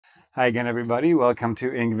Hi again, everybody. Welcome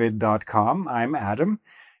to engVid.com. I'm Adam.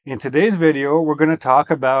 In today's video, we're going to talk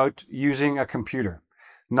about using a computer.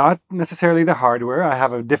 Not necessarily the hardware. I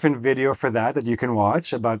have a different video for that you can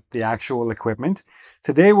watch about the actual equipment.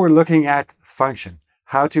 Today, we're looking at function,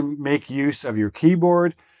 how to make use of your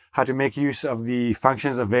keyboard, how to make use of the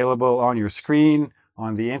functions available on your screen,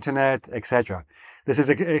 on the internet, etc. This is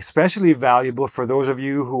especially valuable for those of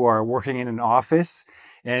you who are working in an office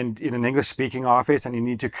and in an English-speaking office, and you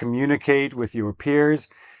need to communicate with your peers.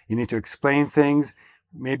 You need to explain things.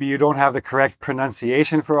 Maybe you don't have the correct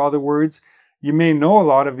pronunciation for all the words. You may know a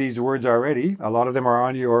lot of these words already. A lot of them are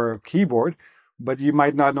on your keyboard, but you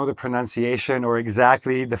might not know the pronunciation or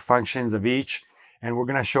exactly the functions of each. And we're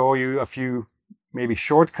going to show you a few maybe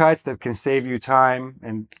shortcuts that can save you time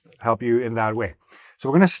and help you in that way. So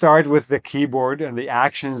we're going to start with the keyboard and the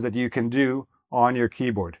actions that you can do on your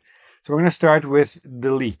keyboard. So we're going to start with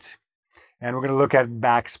delete, and we're going to look at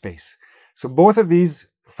backspace. So both of these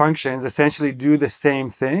functions essentially do the same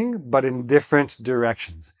thing, but in different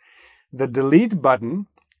directions. The delete button,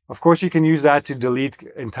 of course, you can use that to delete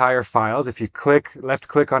entire files. If you left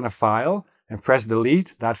click on a file and press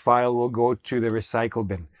delete, that file will go to the recycle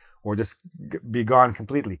bin or just be gone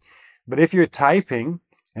completely. But if you're typing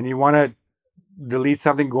and you want to delete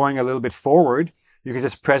something going a little bit forward, you can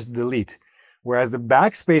just press delete. Whereas the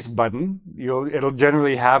backspace button, it'll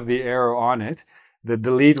generally have the arrow on it. The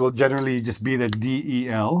delete will generally just be the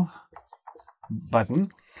DEL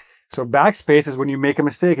button. So backspace is when you make a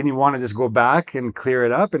mistake and you want to just go back and clear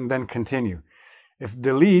it up and then continue. If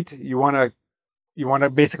delete, you want to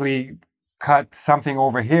basically cut something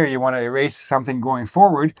over here, you want to erase something going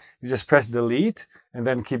forward, you just press delete and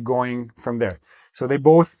then keep going from there. So they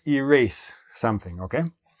both erase something, okay?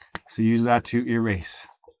 So use that to erase.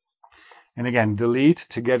 And again, delete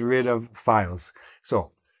to get rid of files.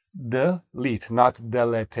 So delete, not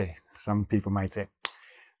delete, some people might say.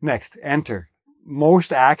 Next, enter.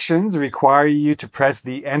 Most actions require you to press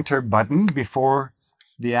the enter button before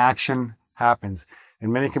the action happens.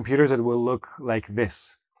 In many computers, it will look like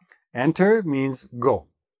this. Enter means go,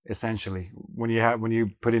 essentially, when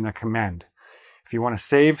you put in a command. If you want to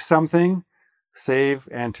save something, save,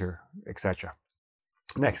 enter, etc.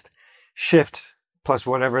 Next, shift plus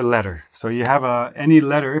whatever letter. So you have any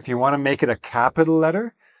letter. If you want to make it a capital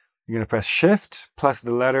letter, you're going to press shift plus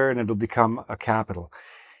the letter and it'll become a capital.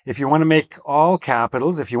 If you want to make all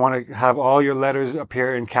capitals, if you want to have all your letters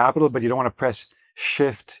appear in capital, but you don't want to press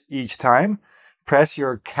shift each time, press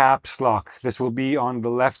your caps lock. This will be on the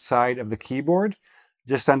left side of the keyboard,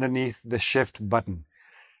 just underneath the shift button.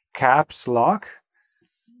 Caps lock.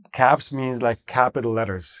 Caps means like capital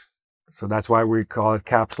letters. So that's why we call it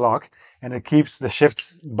caps lock. And it keeps the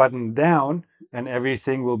shift button down and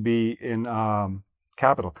everything will be in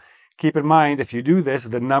capital. Keep in mind, if you do this,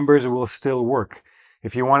 the numbers will still work.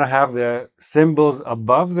 If you want to have the symbols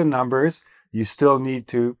above the numbers, you still need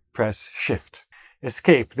to press shift.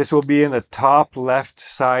 Escape. This will be in the top left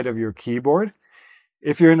side of your keyboard.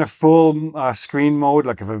 If you're in a full screen mode,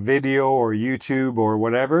 like of a video or YouTube or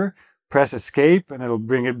whatever, press escape and it'll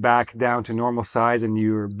bring it back down to normal size and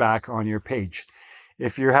you're back on your page.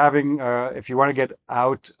 If you're if you want to get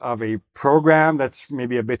out of a program that's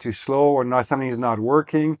maybe a bit too slow or something's not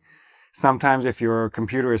working, sometimes if your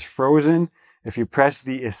computer is frozen, if you press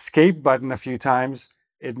the escape button a few times,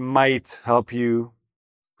 it might help you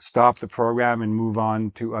stop the program and move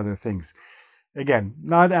on to other things. Again,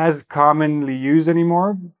 not as commonly used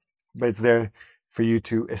anymore, but it's there for you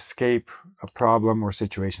to escape a problem or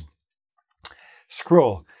situation.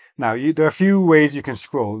 Scroll. Now, there are a few ways you can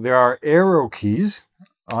scroll. There are arrow keys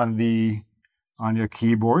on your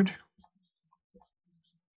keyboard.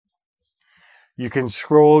 You can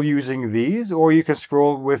scroll using these, or you can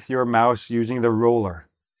scroll with your mouse using the roller.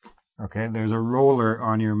 Okay, there's a roller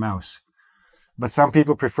on your mouse. But some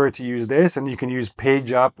people prefer to use this, and you can use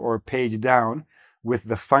page up or page down with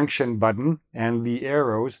the function button and the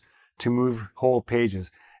arrows to move whole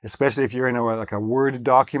pages. Especially if you're in like a Word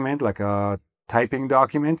document, like a typing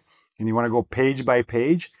document, and you want to go page by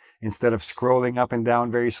page instead of scrolling up and down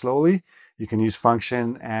very slowly, you can use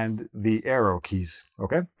function and the arrow keys.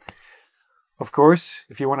 Okay. Of course,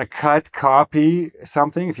 if you want to cut, copy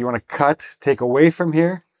something, if you want to take away from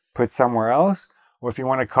here, put somewhere else, or if you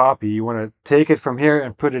want to copy, you want to take it from here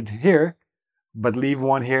and put it here, but leave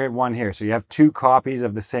one here, one here. So you have two copies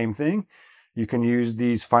of the same thing. You can use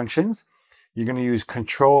these functions. You're going to use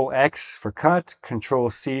Ctrl X for cut, Ctrl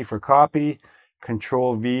C for copy,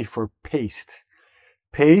 Ctrl V for paste.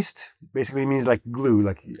 Paste basically means like glue,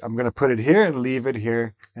 like I'm going to put it here and leave it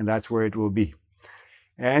here, and that's where it will be.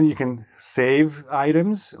 And you can save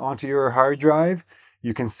items onto your hard drive.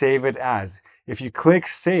 you can save it as. If you click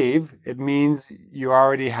save, it means you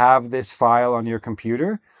already have this file on your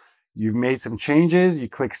computer. You've made some changes, you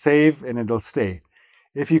click save and it'll stay.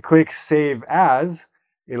 If you click save as,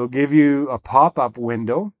 it'll give you a pop-up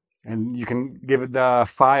window and you can give the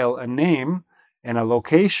file a name and a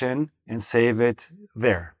location and save it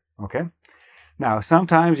there, okay? Now,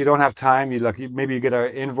 sometimes you don't have time, maybe you get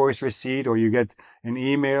an invoice receipt or you get an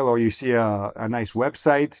email or you see a nice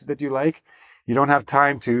website that you like. You don't have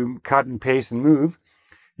time to cut and paste and move.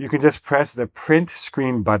 You can just press the print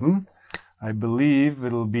screen button. I believe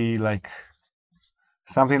it'll be like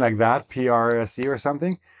something like that, PRSE or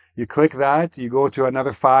something. You click that, you go to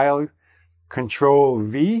another file, Ctrl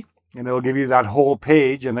V, and it'll give you that whole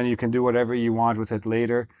page, and then you can do whatever you want with it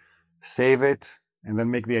later. Save it, and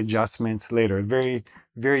then make the adjustments later. Very,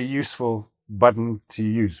 very useful button to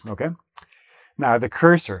use, okay? Now, the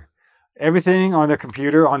cursor. Everything on the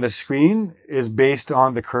computer, on the screen, is based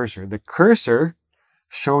on the cursor. The cursor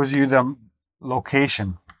shows you the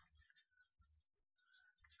location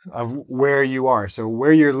of where you are. So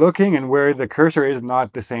where you're looking and where the cursor is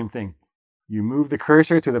not the same thing. You move the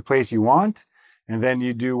cursor to the place you want, and then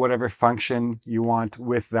you do whatever function you want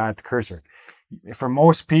with that cursor. For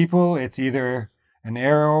most people, it's either an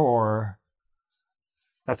arrow or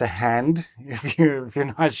that's a hand. If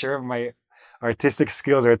you're not sure, my artistic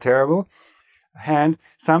skills are terrible. Hand.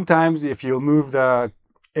 Sometimes if you'll move the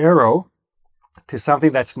arrow to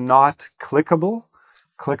something that's not clickable,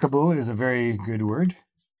 clickable is a very good word,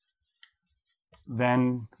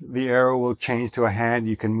 then the arrow will change to a hand.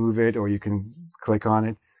 You can move it or you can click on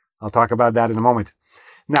it. I'll talk about that in a moment.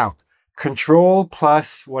 Now, Control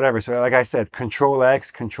plus whatever. So like I said, Control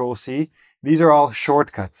X, Control C, these are all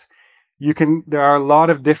shortcuts. There are a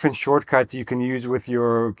lot of different shortcuts you can use with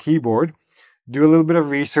your keyboard. Do a little bit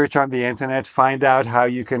of research on the internet, find out how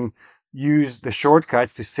you can use the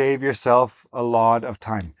shortcuts to save yourself a lot of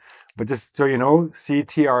time. But just so you know,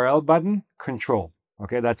 CTRL button, Control.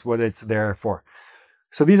 Okay, that's what it's there for.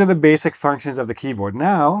 So these are the basic functions of the keyboard.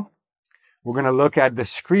 Now, we're going to look at the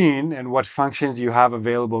screen and what functions you have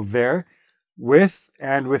available there with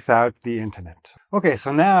and without the internet. Okay,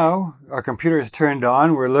 so now our computer is turned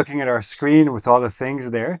on. We're looking at our screen with all the things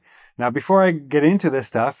there. Now, before I get into this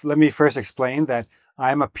stuff, let me first explain that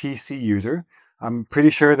I'm a PC user. I'm pretty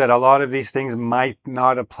sure that a lot of these things might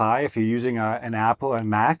not apply if you're using an Apple and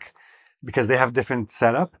Mac because they have different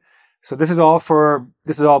setup. So this is all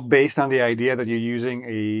based on the idea that you're using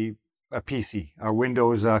a PC, a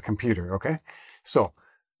Windows computer, okay? So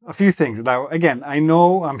a few things. Now, again,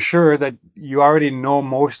 I'm sure that you already know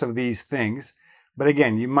most of these things, but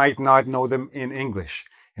again, you might not know them in English.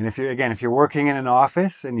 And if you're working in an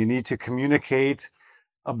office and you need to communicate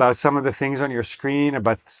about some of the things on your screen,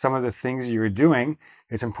 about some of the things you're doing,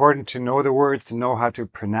 it's important to know the words, to know how to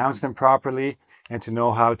pronounce them properly, and to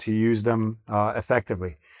know how to use them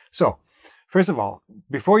effectively. So, first of all,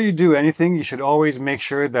 before you do anything, you should always make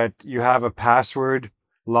sure that you have a password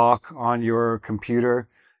lock on your computer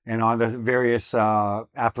and on the various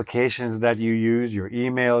applications that you use, your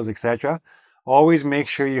emails, etc. Always make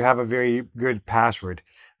sure you have a very good password.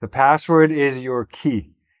 The password is your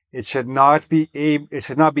key. It should not be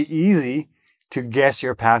easy to guess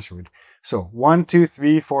your password. So 1, 2,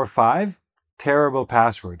 3, 4, 5, terrible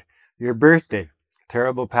password. Your birthday,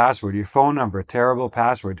 terrible password. Your phone number, terrible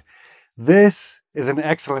password. This is an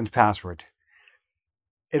excellent password.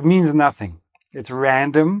 It means nothing. It's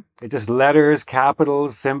random. It's just letters,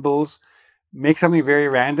 capitals, symbols. Make something very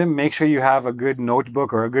random. Make sure you have a good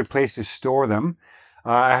notebook or a good place to store them.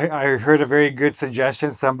 I heard a very good suggestion.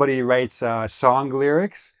 Somebody writes song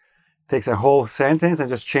lyrics, takes a whole sentence and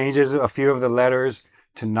just changes a few of the letters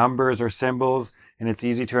to numbers or symbols, and it's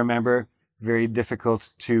easy to remember, very difficult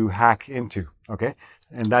to hack into, okay?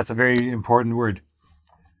 And that's a very important word.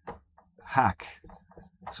 Hack.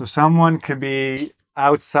 So someone could be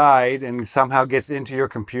outside and somehow gets into your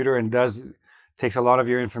computer and takes a lot of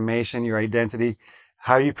your information, your identity.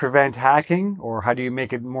 How do you prevent hacking, or how do you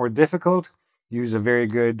make it more difficult? Use a very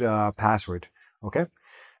good password, okay?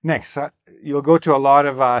 Next, you'll go to a lot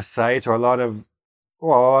of sites or a lot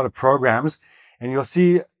of programs, and you'll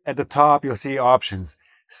see at the top, you'll see options.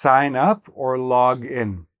 Sign up or log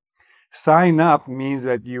in. Sign up means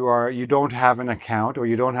that you don't have an account or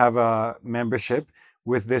you don't have a membership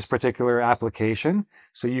with this particular application,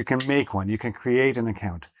 so you can make one. You can create an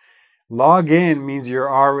account. Log in means you're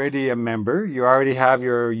already a member. You already have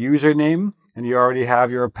your username and you already have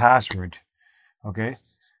your password. Okay?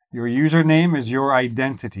 Your username is your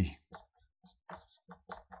identity.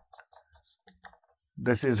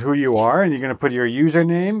 This is who you are, and you're going to put your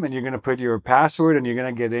username and you're going to put your password and you're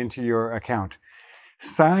going to get into your account.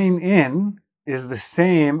 Sign in is the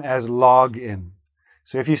same as log in.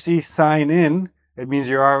 So if you see sign in, it means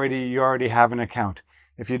you already have an account.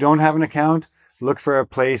 If you don't have an account, look for a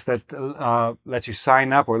place that lets you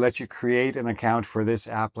sign up or lets you create an account for this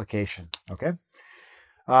application. Okay.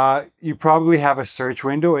 You probably have a search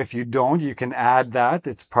window. If you don't, you can add that.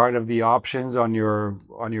 It's part of the options on your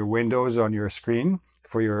windows on your screen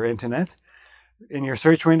for your internet. In your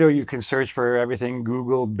search window, you can search for everything: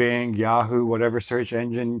 Google, Bing, Yahoo, whatever search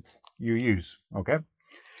engine you use. Okay.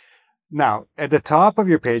 Now, at the top of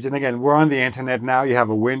your page, and again, we're on the internet now, you have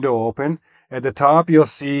a window open. At the top, you'll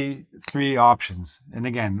see 3 options. And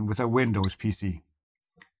again, with a Windows PC.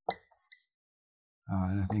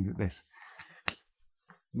 And I think this.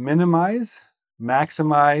 Minimize,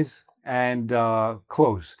 maximize, and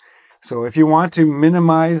close. So if you want to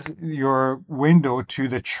minimize your window to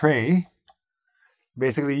the tray,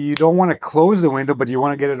 basically you don't want to close the window, but you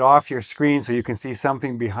want to get it off your screen so you can see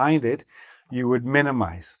something behind it, you would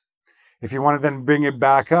minimize. If you want to then bring it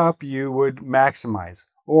back up, you would maximize.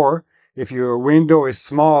 Or if your window is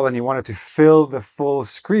small and you want it to fill the full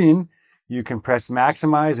screen, you can press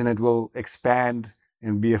maximize and it will expand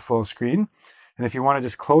and be a full screen. And if you want to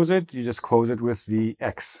just close it, you just close it with the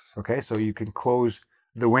X. Okay, so you can close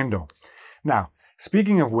the window. Now,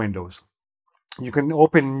 speaking of windows, you can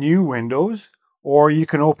open new windows or you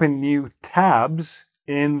can open new tabs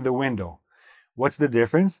in the window. What's the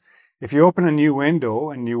difference? If you open a new window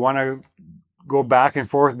and you want to go back and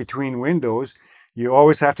forth between windows, you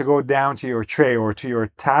always have to go down to your tray or to your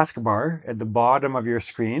taskbar at the bottom of your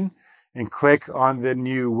screen and click on the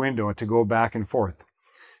new window to go back and forth.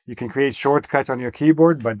 You can create shortcuts on your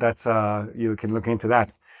keyboard, but that's you can look into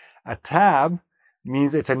that. A tab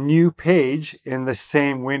means it's a new page in the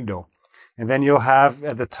same window. And then you'll have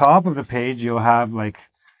at the top of the page, you'll have like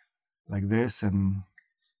this and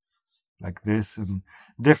like this and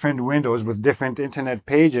different windows with different internet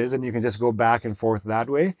pages, and you can just go back and forth that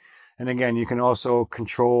way. And again, you can also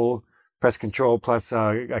press Control plus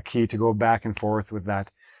a key to go back and forth with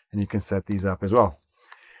that, and you can set these up as well.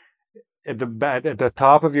 At the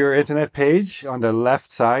top of your internet page, on the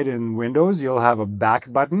left side in Windows, you'll have a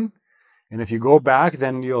back button. And if you go back,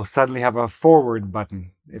 then you'll suddenly have a forward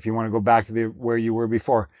button if you want to go back to where you were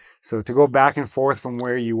before. So to go back and forth from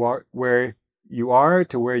where you are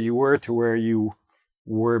to where you were to where you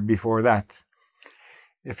were before that.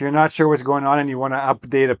 If you're not sure what's going on and you want to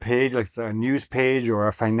update a page, like a news page or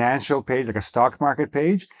a financial page, like a stock market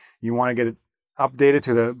page, you want to get it updated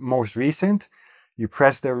to the most recent, you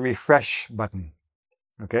press the refresh button.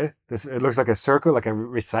 Okay, it looks like a circle, like a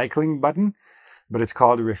recycling button, but it's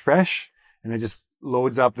called refresh, and it just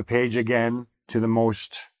loads up the page again to the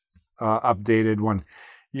most updated one.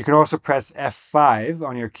 You can also press F5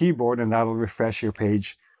 on your keyboard and that'll refresh your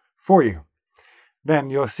page for you. Then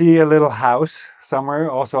you'll see a little house somewhere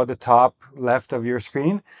also at the top left of your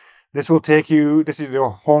screen. This is your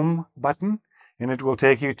home button, and it will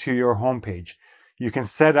take you to your home page. You can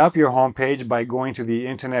set up your home page by going to the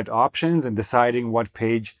internet options and deciding what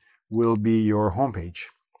page will be your home page.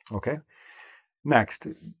 Okay. Next,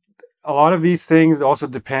 a lot of these things also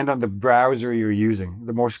depend on the browser you're using.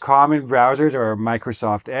 The most common browsers are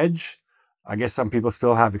Microsoft Edge. I guess some people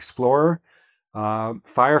still have Explorer,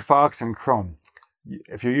 Firefox, and Chrome.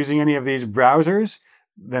 If you're using any of these browsers,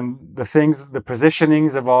 then the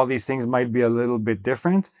positionings of all these things might be a little bit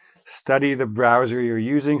different. Study the browser you're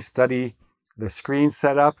using, study the screen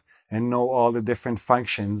setup, and know all the different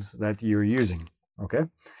functions that you're using. Okay.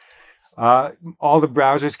 All the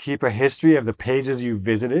browsers keep a history of the pages you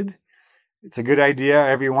visited. It's a good idea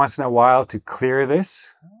every once in a while to clear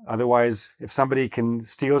this. Otherwise, if somebody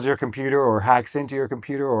steals your computer or hacks into your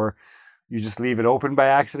computer, or you just leave it open by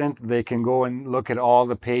accident, they can go and look at all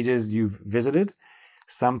the pages you've visited.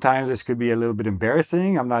 Sometimes this could be a little bit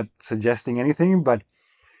embarrassing. I'm not suggesting anything, but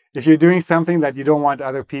if you're doing something that you don't want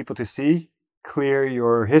other people to see, clear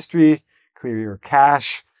your history, clear your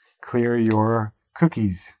cache, clear your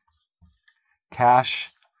cookies.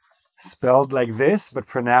 Cache spelled like this, but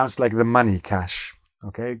pronounced like the money cache.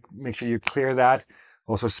 Okay, make sure you clear that.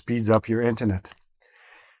 Also speeds up your internet.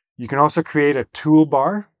 You can also create a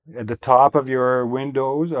toolbar at the top of your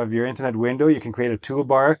windows, of your internet window. You can create a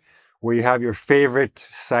toolbar where you have your favorite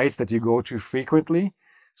sites that you go to frequently.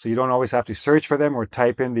 So you don't always have to search for them or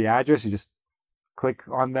type in the address. You just click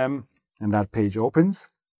on them and that page opens.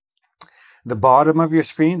 The bottom of your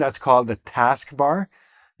screen, that's called the taskbar.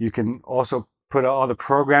 You can also put all the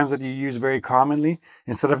programs that you use very commonly.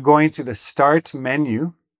 Instead of going to the start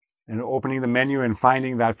menu and opening the menu and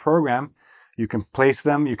finding that program, you can place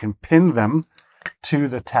them, you can pin them to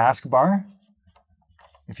the taskbar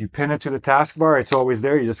If you pin it to the taskbar, it's always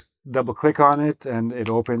there. You just double click on it and it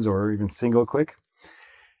opens, or even single click.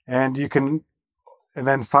 And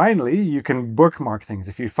then finally, you can bookmark things.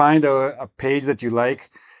 If you find a page that you like,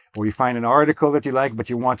 or you find an article that you like, but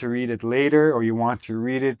you want to read it later, or you want to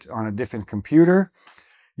read it on a different computer,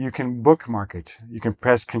 you can bookmark it. You can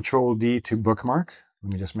press Ctrl D to bookmark.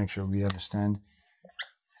 Let me just make sure we understand.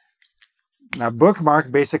 Now,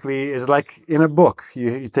 bookmark basically is like in a book.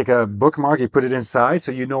 You take a bookmark, you put it inside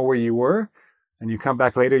so you know where you were, and you come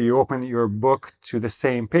back later, you open your book to the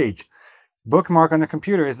same page. Bookmark on a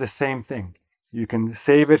computer is the same thing. You can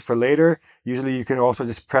save it for later. Usually you can also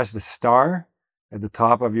just press the star at the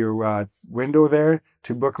top of your window there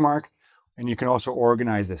to bookmark, and you can also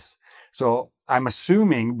organize this. So I'm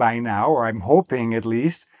assuming by now, or I'm hoping at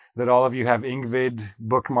least, that all of you have engVid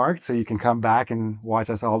bookmarked so you can come back and watch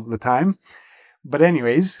us all the time. But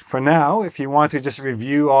anyways, for now, if you want to just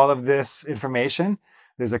review all of this information,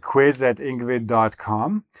 there's a quiz at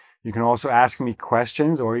engVid.com. You can also ask me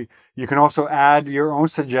questions, or you can also add your own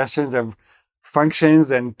suggestions of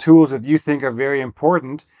functions and tools that you think are very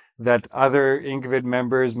important that other engVid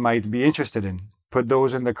members might be interested in. Put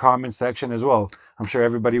those in the comment section as well. I'm sure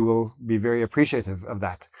everybody will be very appreciative of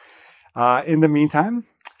that. In the meantime,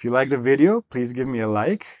 if you like the video, please give me a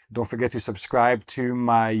like. Don't forget to subscribe to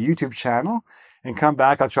my YouTube channel and come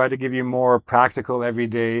back. I'll try to give you more practical,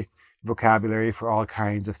 everyday vocabulary for all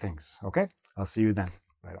kinds of things. Okay? I'll see you then.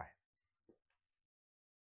 Bye-bye.